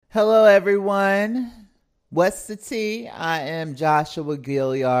Hello, everyone. What's the tea? I am Joshua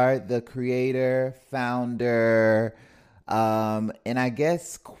Gilliard, the creator, founder, and I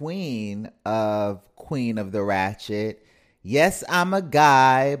guess Queen of the Ratchet. Yes, I'm a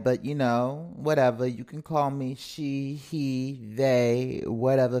guy, but whatever. You can call me she, he, they,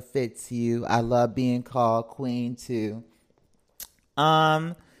 whatever fits you. I love being called Queen too.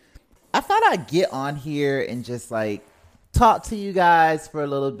 Um, I thought I'd get on here and just like talk to you guys for a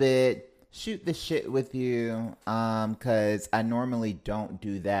little bit, shoot the shit with you, cuz I normally don't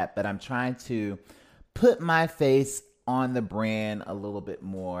do that, but I'm trying to put my face on the brand a little bit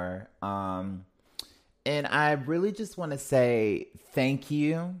more. And I really just want to say thank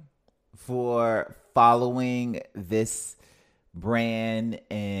you for following this brand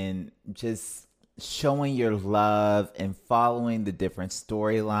and just showing your love and following the different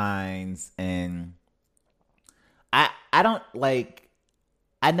storylines. And I don't like,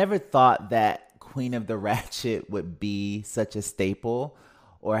 I never thought that Queen of the Ratchet would be such a staple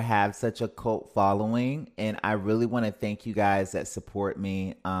or have such a cult following. And I really want to thank you guys that support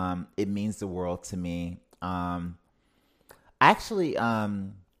me. It means the world to me. I actually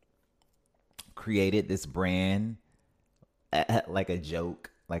created this brand like a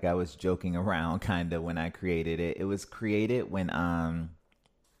joke. Like I was joking around kind of when I created it. It was created when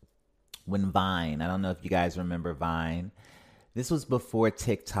Vine, I don't know if you guys remember Vine. This was before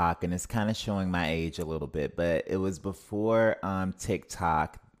TikTok, and it's kind of showing my age a little bit, but it was before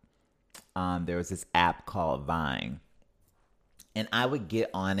TikTok. There was this app called Vine, and I would get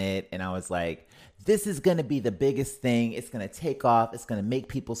on it, and I was like, this is going to be the biggest thing. It's going to take off. It's going to make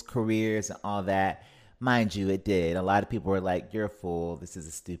people's careers and all that. Mind you, it did. A lot of people were like, you're a fool. This is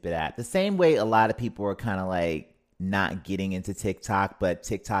a stupid app. The same way a lot of people were kind of like not getting into TikTok, but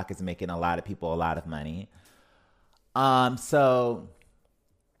TikTok is making a lot of people a lot of money. So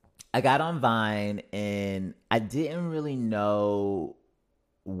I got on Vine and I didn't really know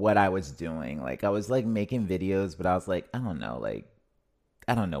what I was doing. Like I was like making videos, but I was like, I don't know, like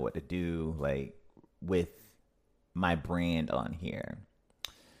I don't know what to do like with my brand on here.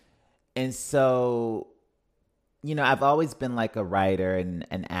 And so, I've always been like a writer and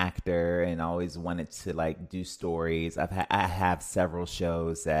an actor and always wanted to like do stories. I have several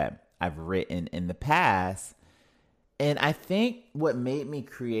shows that I've written in the past. And I think what made me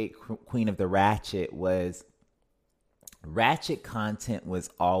create Queen of the Ratchet was ratchet content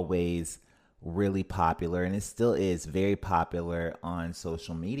was always really popular, and it still is very popular on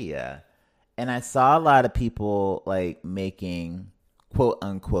social media. And I saw a lot of people like making quote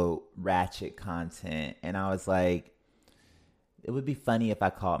unquote ratchet content, and I was like, it would be funny if I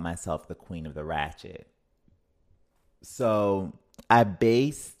called myself the Queen of the Ratchet. So I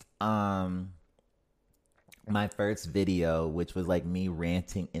based my first video, which was like me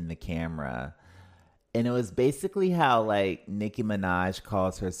ranting in the camera. And it was basically how like Nicki Minaj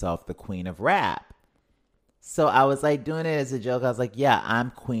calls herself the Queen of Rap. So I was like doing it as a joke. I was like, yeah, I'm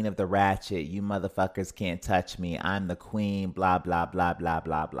Queen of the Ratchet. You motherfuckers can't touch me. I'm the queen, blah, blah, blah, blah,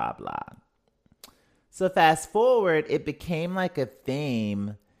 blah, blah, blah. So fast forward, it became like a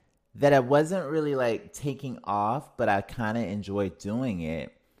theme that I wasn't really like taking off, but I kind of enjoyed doing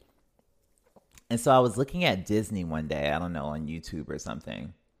it. And so I was looking at Disney one day, I don't know, on YouTube or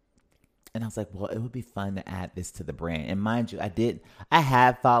something. And I was like, well, it would be fun to add this to the brand. And mind you, I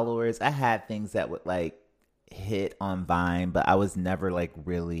had followers. I had things that would like hit on Vine, but I was never like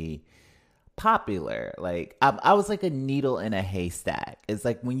really popular. Like I was like a needle in a haystack. It's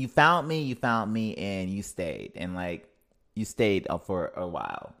like when you found me, and you stayed. And like you stayed for a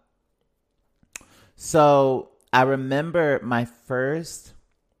while. So I remember my first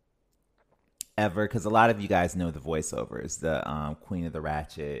ever, because a lot of you guys know the voiceovers, the Queen of the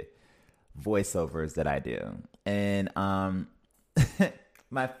Ratchet voiceovers that I do. And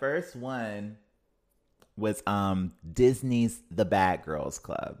my first one was Disney's The Bad Girls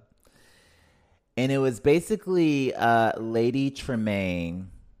Club. And it was basically Lady Tremaine.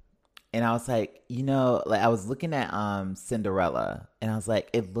 And I was like, like I was looking at Cinderella, and I was like,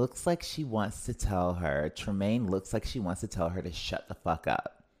 it looks like she wants to tell her, Tremaine looks like she wants to tell her to shut the fuck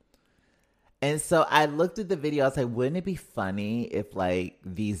up. And so I looked at the video. I was like, wouldn't it be funny if like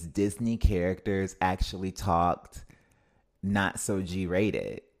these Disney characters actually talked not so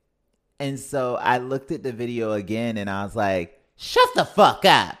G-rated? And so I looked at the video again and I was like, shut the fuck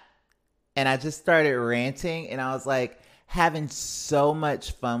up. And I just started ranting, and I was like having so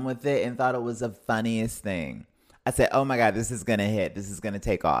much fun with it and thought it was the funniest thing. I said, oh my God, this is going to hit. This is going to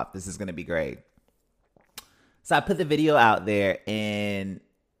take off. This is going to be great. So I put the video out there, and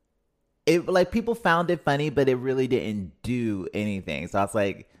it like people found it funny, but it really didn't do anything. So I was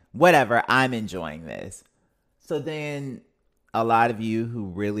like, whatever, I'm enjoying this. So then a lot of you who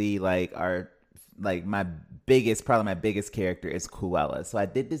really like are like probably my biggest character is Cruella. So I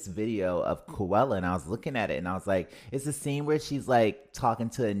did this video of Cruella and I was looking at it and I was like, it's a scene where she's like talking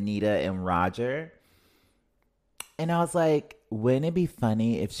to Anita and Roger. And I was like, wouldn't it be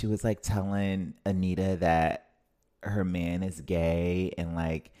funny if she was like telling Anita that her man is gay and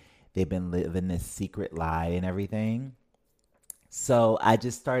like they've been living this secret lie and everything? So I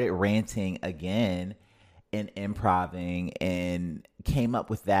just started ranting again and improving and came up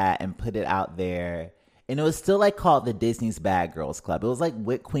with that and put it out there. And it was still like called the Disney's Bad Girls Club. It was like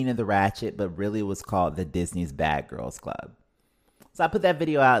with Queen of the Ratchet, but really it was called the Disney's Bad Girls Club. So I put that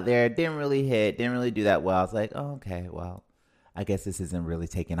video out there. Didn't really hit. Didn't really do that well. I was like, oh, okay, well, I guess this isn't really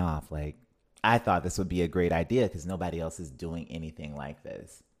taking off. Like, I thought this would be a great idea because nobody else is doing anything like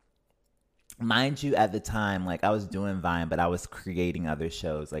this. Mind you, at the time, like I was doing Vine, but I was creating other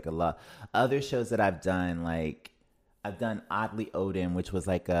shows, like a lot other shows that I've done. Like I've done Oddly Odin, which was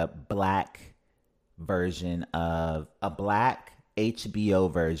like a black version of a black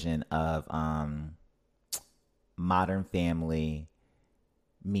HBO version of Modern Family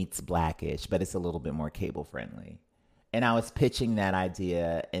meets Blackish, but it's a little bit more cable friendly. And I was pitching that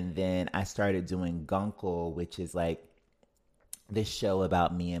idea, and then I started doing Gunkle, which is like this show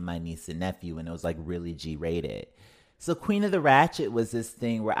about me and my niece and nephew, and it was like really G-rated. So Queen of the Ratchet was this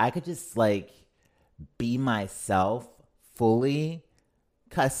thing where I could just like be myself fully,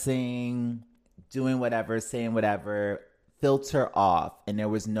 cussing, doing whatever, saying whatever, filter off, and there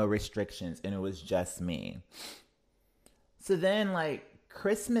was no restrictions, and it was just me. So then like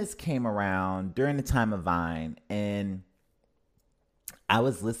Christmas came around during the time of Vine, and I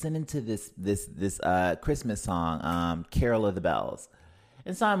was listening to this Christmas song, Carol of the Bells.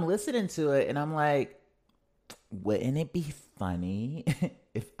 And so I'm listening to it and I'm like, wouldn't it be funny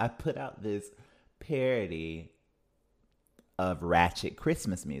if I put out this parody of ratchet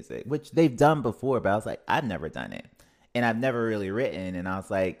Christmas music, which they've done before, but I was like, I've never done it. And I've never really written. And I was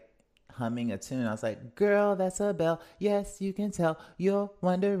like humming a tune. I was like, girl, that's a bell. Yes, you can tell. You're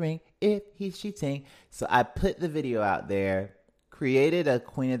wondering if he's cheating. So I put the video out there, created a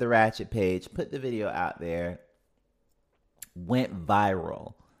Queen of the Ratchet page, put the video out there, went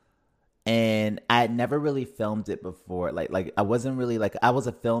viral. And I had never really filmed it before. Like I wasn't really like, I was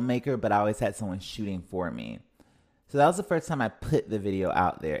a filmmaker, but I always had someone shooting for me. So that was the first time I put the video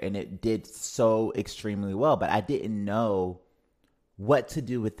out there, and it did so extremely well, but I didn't know what to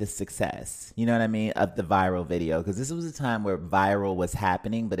do with the success, you know what I mean, of the viral video. Because this was a time where viral was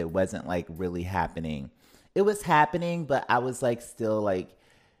happening, but it wasn't like really happening. It was happening, but I was like still like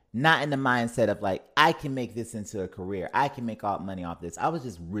not in the mindset of like, I can make this into a career. I can make all money off this. I was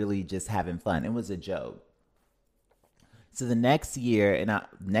just really just having fun. It was a joke. So the next year,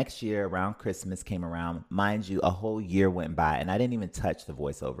 next year around Christmas came around, mind you, a whole year went by and I didn't even touch the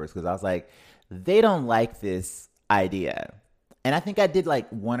voiceovers because I was like, they don't like this idea. And I think I did like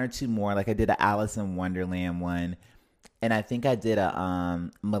one or two more. Like I did a Alice in Wonderland one. And I think I did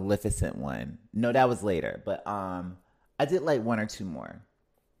a Maleficent one. No, that was later. But I did like one or two more.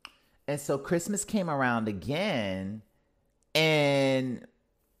 And so Christmas came around again. And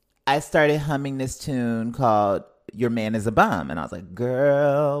I started humming this tune called Your Man is a Bum. And I was like,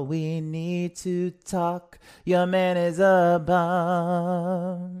 girl, we need to talk. Your man is a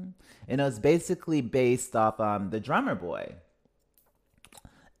bum. And it was basically based off The Drummer Boy.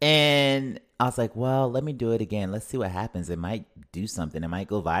 And I was like, well, let me do it again. Let's see what happens. It might do something. It might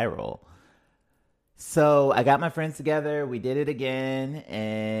go viral. So I got my friends together. We did it again.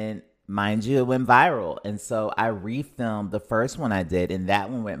 And mind you, it went viral. And so I refilmed the first one I did. And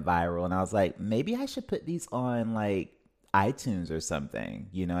that one went viral. And I was like, maybe I should put these on like iTunes or something.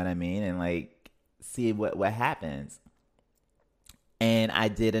 You know what I mean? And like see what happens. And I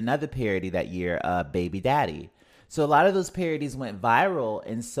did another parody that year, Baby Daddy. So a lot of those parodies went viral.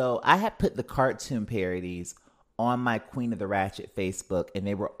 And so I had put the cartoon parodies on my Queen of the Ratchet Facebook, and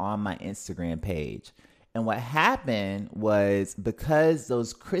they were on my Instagram page. And what happened was, because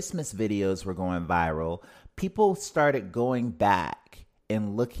those Christmas videos were going viral, people started going back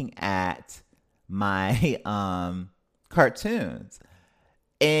and looking at my cartoons.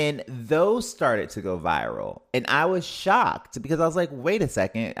 And those started to go viral. And I was shocked because I was like, wait a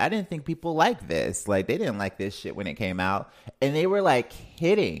second. I didn't think people liked this. Like, they didn't like this shit when it came out. And they were like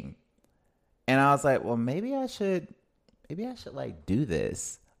hitting. And I was like, well, maybe I should like do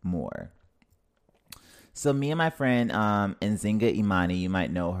this more. So me and my friend Nzinga Imani, you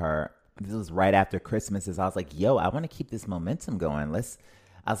might know her. This was right after Christmas. I was like, yo, I want to keep this momentum going.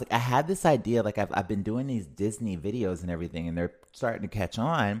 I was like, I had this idea, like I've been doing these Disney videos and everything, and they're starting to catch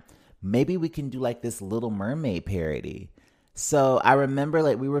on. Maybe we can do like this Little Mermaid parody. So I remember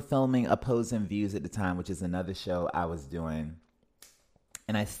like we were filming Opposing Views at the time, which is another show I was doing.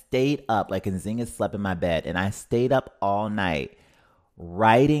 And I stayed up, like Nzinga slept in my bed, and I stayed up all night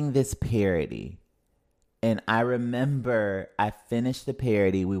writing this parody. And I remember I finished the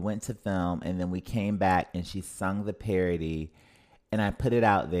parody, we went to film, and then we came back and she sung the parody, and I put it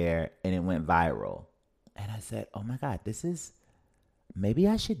out there and it went viral. And I said, oh my God, maybe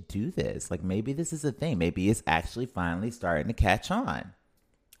I should do this. Like maybe this is a thing. Maybe it's actually finally starting to catch on.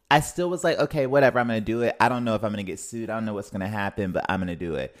 I still was like, okay, whatever, I'm going to do it. I don't know if I'm going to get sued. I don't know what's going to happen, but I'm going to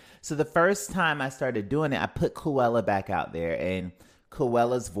do it. So the first time I started doing it, I put Cruella back out there, and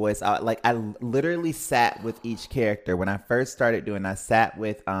Cruella's voice, I literally sat with each character. When I first started doing, I sat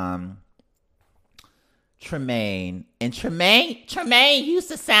with Tremaine, and Tremaine used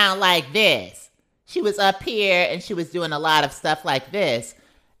to sound like this. She was up here and she was doing a lot of stuff like this.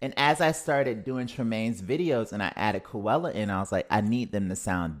 And as I started doing Tremaine's videos and I added Cruella in, I was like, I need them to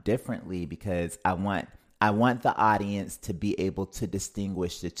sound differently because I want the audience to be able to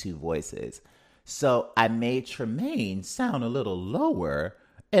distinguish the two voices. So I made Tremaine sound a little lower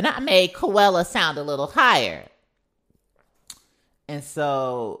and I made Cruella sound a little higher. And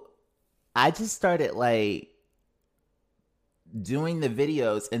so I just started like doing the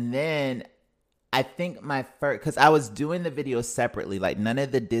videos, and then I think my first, because I was doing the videos separately, like none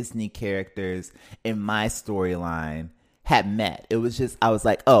of the Disney characters in my storyline had met. It was just, I was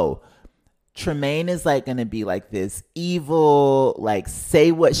like, oh, Tremaine is like going to be like this evil, like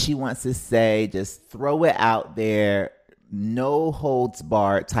say what she wants to say, just throw it out there, no holds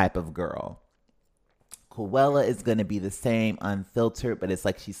barred type of girl. Cruella is going to be the same, unfiltered, but it's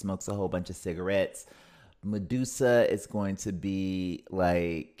like she smokes a whole bunch of cigarettes. Medusa is going to be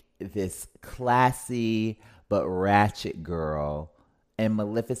like this classy but ratchet girl. And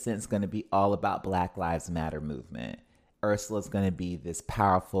Maleficent's going to be all about Black Lives Matter movement. Ursula's going to be this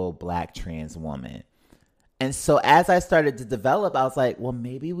powerful Black trans woman. And so as I started to develop, I was like, well,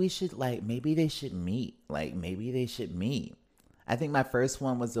 maybe they should meet. Like, maybe they should meet. I think my first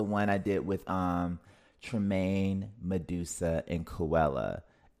one was the one I did with Tremaine, Medusa, and Cruella.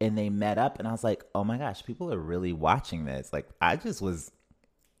 And they met up, and I was like, oh my gosh, people are really watching this. Like, I just was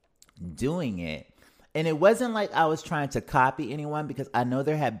doing it. And it wasn't like I was trying to copy anyone, because I know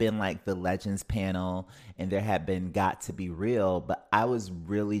there had been like the Legends panel and there had been Got to Be Real, but I was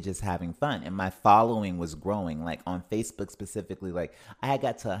really just having fun, and my following was growing. Like on Facebook specifically, like I had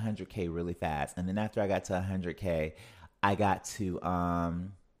got to 100K really fast. And then after I got to 100K, I got to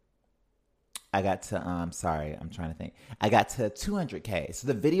 200K. So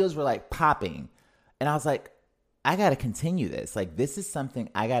the videos were like popping, and I was like, I got to continue this. Like, this is something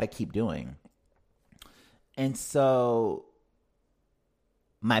I got to keep doing. And so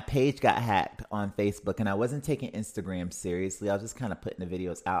my page got hacked on Facebook, and I wasn't taking Instagram seriously. I was just kind of putting the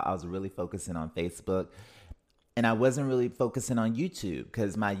videos out. I was really focusing on Facebook, and I wasn't really focusing on YouTube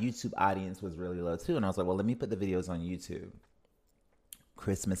because my YouTube audience was really low too. And I was like, well, let me put the videos on YouTube.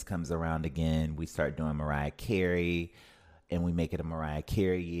 Christmas comes around again. We start doing Mariah Carey, and we make it a Mariah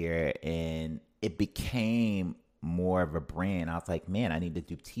Carey year, and it became more of a brand. I was like, man, I need to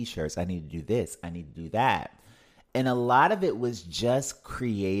do t-shirts. I need to do this. I need to do that. And a lot of it was just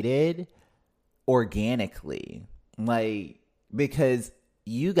created organically, like, because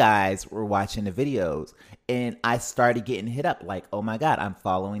you guys were watching the videos, and I started getting hit up like, oh my God, I'm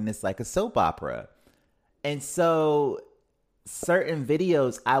following this like a soap opera. And so certain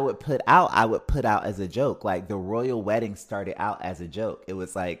videos I would put out as a joke. Like the royal wedding started out as a joke. It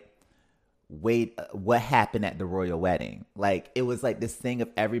was like, wait, what happened at the royal wedding? Like, it was like this thing of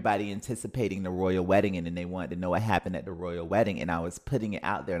everybody anticipating the royal wedding, and then they wanted to know what happened at the royal wedding. And I was putting it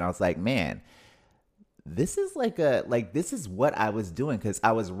out there, and I was like, man, this is this is what I was doing, because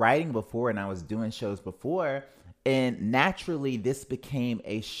I was writing before and I was doing shows before, and naturally this became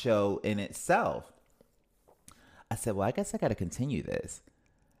a show in itself. I said, well, I guess I got to continue this.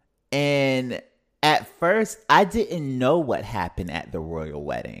 And at first, I didn't know what happened at the royal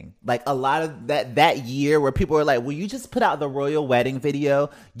wedding. Like a lot of that year where people were like, well, you just put out the royal wedding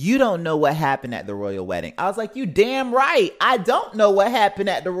video. You don't know what happened at the royal wedding. I was like, you damn right. I don't know what happened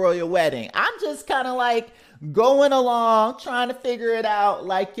at the royal wedding. I'm just kind of like going along, trying to figure it out.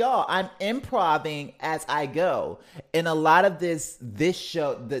 Like, y'all, I'm improvising as I go. And a lot of this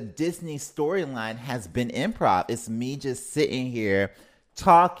show, the Disney storyline, has been improv. It's me just sitting here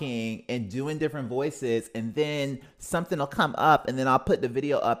talking and doing different voices, and then something will come up, and then I'll put the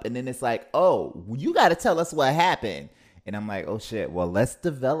video up, and then it's like, oh, you got to tell us what happened. And I'm like, oh shit, well, let's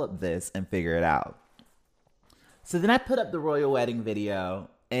develop this and figure it out. So then I put up the royal wedding video,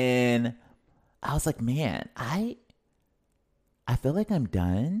 and I was like, man, I feel like I'm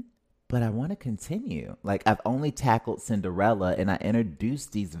done, but I want to continue. Like, I've only tackled Cinderella and I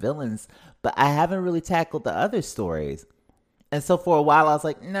introduced these villains, but I haven't really tackled the other stories. And so for a while, I was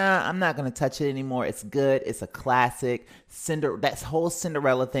like, nah, I'm not going to touch it anymore. It's good. It's a classic. That whole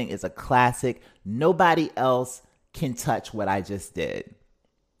Cinderella thing is a classic. Nobody else can touch what I just did.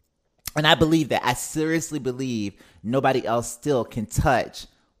 And I believe that. I seriously believe nobody else still can touch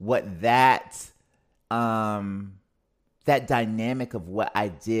what that dynamic of what I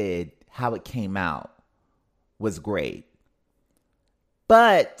did, how it came out, was great.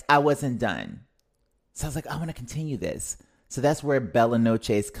 But I wasn't done. So I was like, I want to continue this. So that's where Bella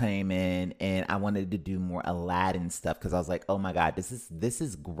Noche's came in, and I wanted to do more Aladdin stuff because I was like, oh my God, this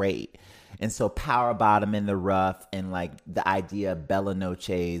is great. And so Power Bottom in the Rough and like the idea of Bella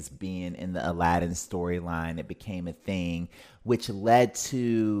Noche's being in the Aladdin storyline, it became a thing, which led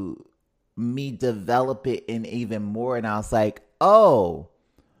to me develop it in even more. And I was like, oh,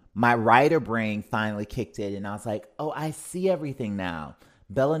 my writer brain finally kicked in, and I was like, oh, I see everything now.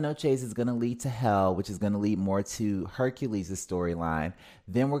 Bella Noche's is going to lead to Hell, which is going to lead more to Hercules' storyline.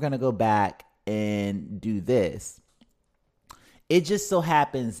 Then we're going to go back and do this. It just so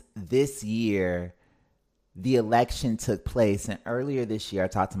happens this year, the election took place. And earlier this year, I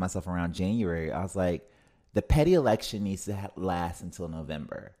talked to myself around January. I was like, the petty election needs to last until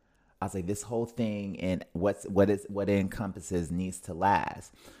November. I was like, this whole thing and what it encompasses needs to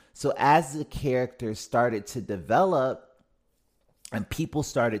last. So as the characters started to develop, and people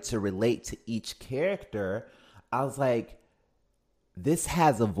started to relate to each character, I was like, this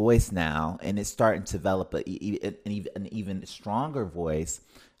has a voice now, and it's starting to develop an even stronger voice.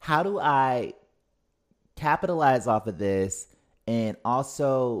 How do I capitalize off of this and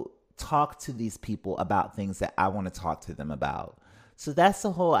also talk to these people about things that I want to talk to them about? So that's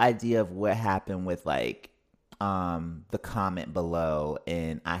the whole idea of what happened with like the comment below,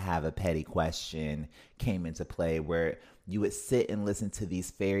 and I have a petty question came into play, where you would sit and listen to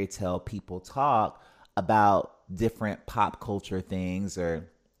these fairy tale people talk about different pop culture things or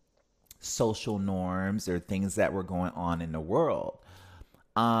social norms or things that were going on in the world.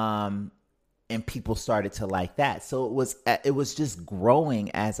 And people started to like that. So it was just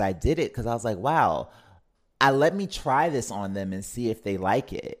growing as I did it, because I was like, wow, let me try this on them and see if they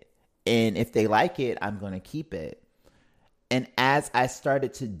like it. And if they like it, I'm going to keep it. And as I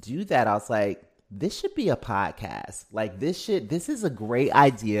started to do that, I was like, this should be a podcast. Like this is a great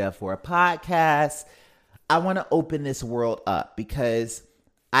idea for a podcast. I want to open this world up because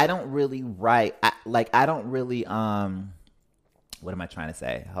I don't really write. What am I trying to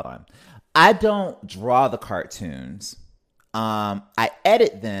say? Hold on. I don't draw the cartoons. I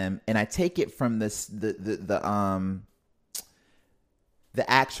edit them and I take it from the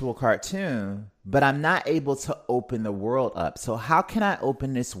actual cartoon, but I'm not able to open the world up. So how can I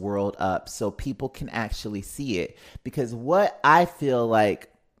open this world up so people can actually see it? Because what I feel like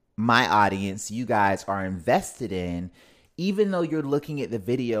my audience, you guys, are invested in, even though you're looking at the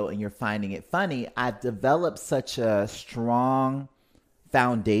video and you're finding it funny, I've developed such a strong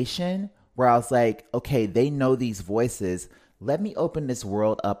foundation where I was like, okay, they know these voices. Let me open this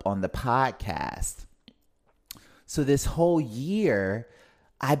world up on the podcast. So this whole year,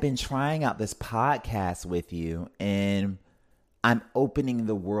 I've been trying out this podcast with you, and I'm opening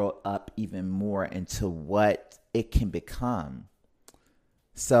the world up even more into what it can become.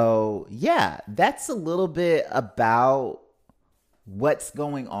 So yeah, that's a little bit about what's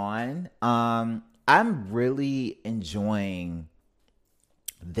going on. I'm really enjoying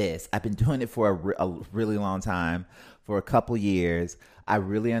this. I've been doing it for a really long time, for a couple years. I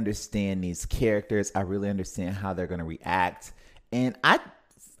really understand these characters. I really understand how they're going to react. And I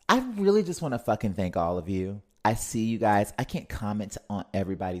really just want to fucking thank all of you. I see you guys. I can't comment on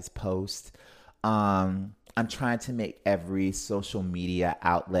everybody's post. I'm trying to make every social media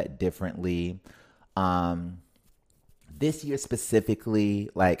outlet differently. This year specifically,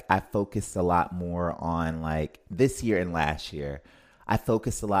 like I focused a lot more on like this year and last year. I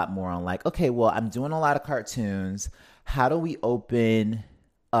focused a lot more on like, okay, well, I'm doing a lot of cartoons. How do we open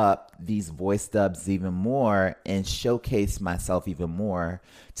up these voice dubs even more and showcase myself even more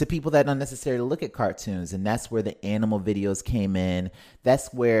to people that don't necessarily look at cartoons? And that's where the animal videos came in.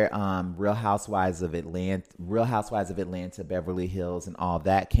 That's where Real Housewives of Atlanta, Beverly Hills, and all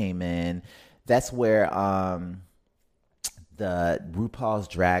that came in. That's where the RuPaul's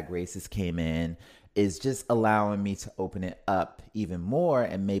Drag Races came in. Is just allowing me to open it up even more,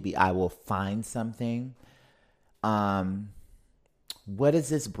 and maybe I will find something. Um, what does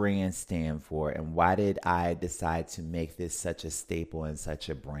this brand stand for, and why did I decide to make this such a staple and such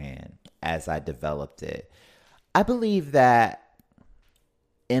a brand as I developed it? I believe that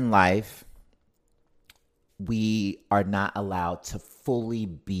in life, we are not allowed to fully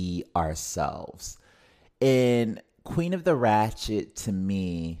be ourselves. And Queen of the Ratchet to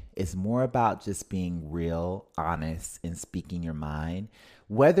me is more about just being real, honest, and speaking your mind.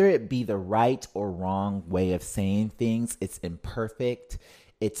 Whether it be the right or wrong way of saying things, it's imperfect,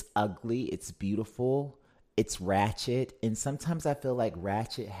 it's ugly, it's beautiful, it's ratchet. And sometimes I feel like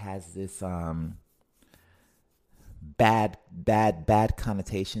ratchet has this bad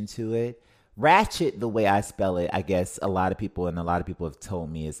connotation to it. Ratchet, the way I spell it, I guess a lot of people have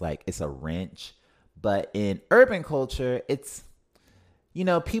told me is like it's a wrench. But in urban culture, it's,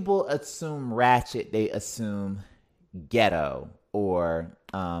 people assume ratchet, they assume ghetto or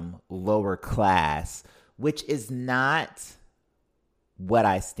lower class, which is not what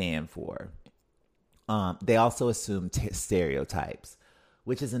I stand for. They also assume stereotypes,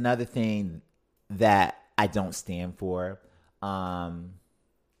 which is another thing that I don't stand for.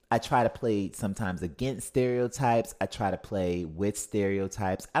 I try to play sometimes against stereotypes. I try to play with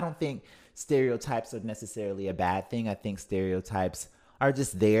stereotypes. I don't think stereotypes are necessarily a bad thing. I think stereotypes are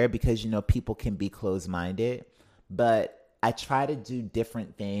just there because, people can be closed-minded. But I try to do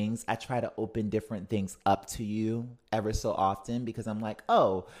different things. I try to open different things up to you ever so often because I'm like,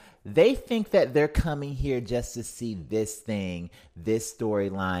 oh, they think that they're coming here just to see this thing, this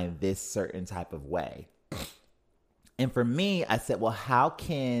storyline, this certain type of way. And for me, I said, well, how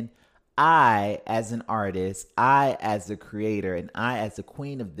can I, as an artist, I, as a creator, and I, as the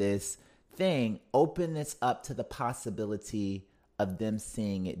queen of this thing, open this up to the possibility of them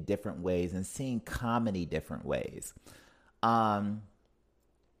seeing it different ways and seeing comedy different ways?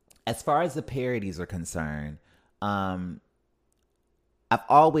 As far as the parodies are concerned, I've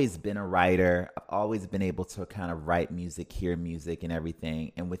always been a writer. I've always been able to kind of write music, hear music, and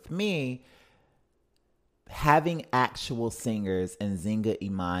everything. And with me, having actual singers, and Zinga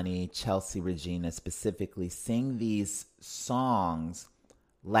Imani, Chelsea Regina specifically, sing these songs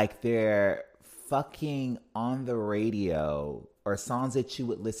like they're fucking on the radio or songs that you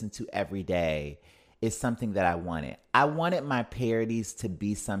would listen to every day is something that I wanted. I wanted my parodies to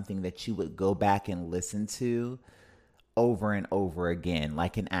be something that you would go back and listen to over and over again,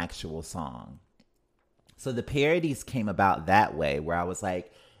 like an actual song. So the parodies came about that way, where I was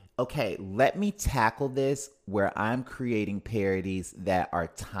like, okay, let me tackle this where I'm creating parodies that are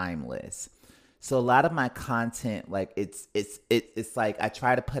timeless. So a lot of my content, like it's like I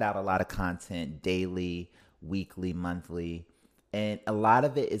try to put out a lot of content daily, weekly, monthly, and a lot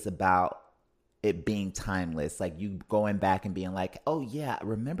of it is about it being timeless. Like you going back and being like, oh yeah,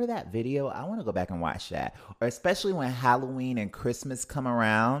 remember that video? I want to go back and watch that. Or especially when Halloween and Christmas come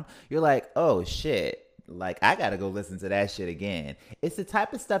around, you're like, oh shit. Like, I gotta go listen to that shit again. It's the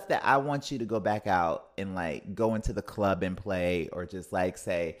type of stuff that I want you to go back out and, like, go into the club and play, or just, like,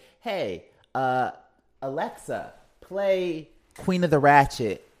 say, hey, Alexa, play Queen of the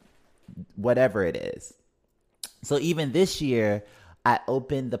Ratchet, whatever it is. So even this year, I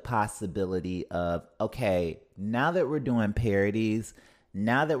opened the possibility of, okay, now that we're doing parodies,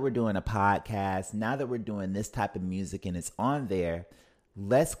 now that we're doing a podcast, now that we're doing this type of music and it's on there,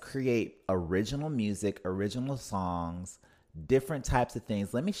 let's create original music, original songs, different types of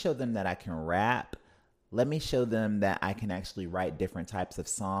things. Let me show them that I can rap. Let me show them that I can actually write different types of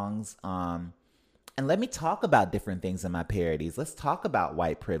songs. And let me talk about different things in my parodies. Let's talk about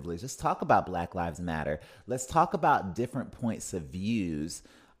white privilege. Let's talk about Black Lives Matter. Let's talk about different points of views.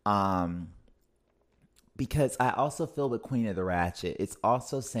 Because I also feel with Queen of the Ratchet, it's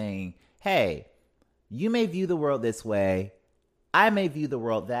also saying, hey, you may view the world this way. I may view the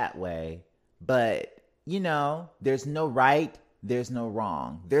world that way, but, there's no right, there's no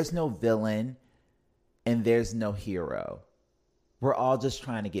wrong. There's no villain, and there's no hero. We're all just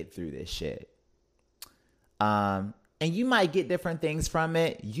trying to get through this shit. And you might get different things from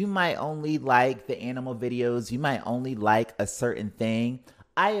it. You might only like the animal videos. You might only like a certain thing.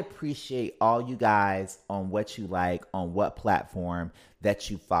 I appreciate all you guys on what you like, on what platform that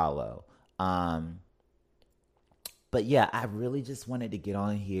you follow. But yeah, I really just wanted to get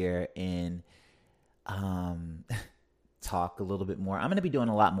on here and talk a little bit more. I'm going to be doing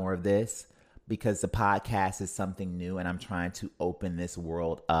a lot more of this because the podcast is something new and I'm trying to open this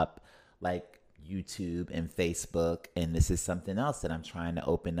world up like YouTube and Facebook. And this is something else that I'm trying to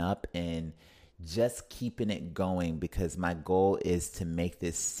open up and just keeping it going because my goal is to make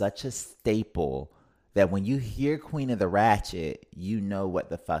this such a staple that when you hear Queen of the Ratchet, you know what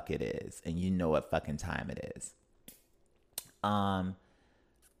the fuck it is and you know what fucking time it is. Um,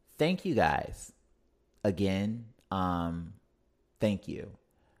 thank you guys again. Thank you.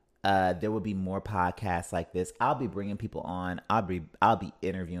 There will be more podcasts like this. I'll be bringing people on. I'll be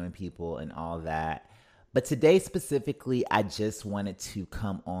interviewing people and all that. But today specifically, I just wanted to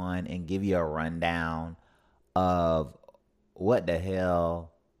come on and give you a rundown of what the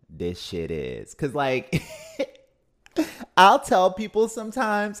hell this shit is. Cause like I'll tell people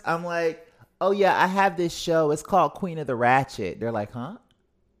sometimes, I'm like, oh yeah, I have this show. It's called Queen of the Ratchet. They're like, huh?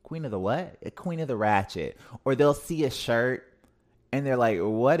 Queen of the what? Queen of the Ratchet. Or they'll see a shirt and they're like,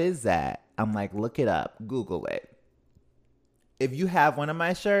 what is that? I'm like, look it up. Google it. If you have one of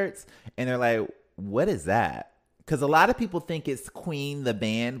my shirts and they're like, what is that? Because a lot of people think it's Queen, the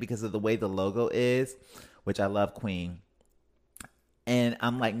band, because of the way the logo is, which I love Queen. And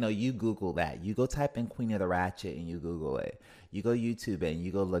I'm like, no, you Google that. You go type in Queen of the Ratchet and you Google it. You go YouTube it and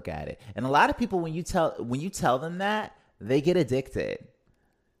you go look at it. And a lot of people, when you tell them that, they get addicted.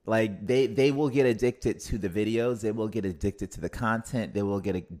 Like they will get addicted to the videos. They will get addicted to the content. They will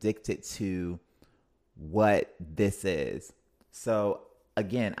get addicted to what this is. So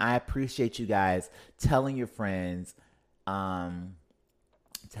again, I appreciate you guys telling your friends, telling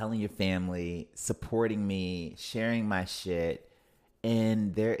your family, supporting me, sharing my shit.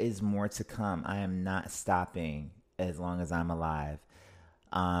 And there is more to come. I am not stopping as long as I'm alive.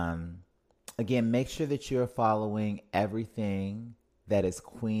 Again, make sure that you're following everything that is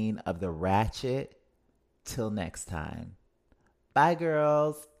Queen of the Ratchet. Till next time. Bye,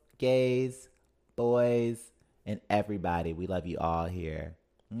 girls, gays, boys, and everybody. We love you all here.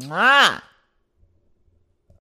 Mwah!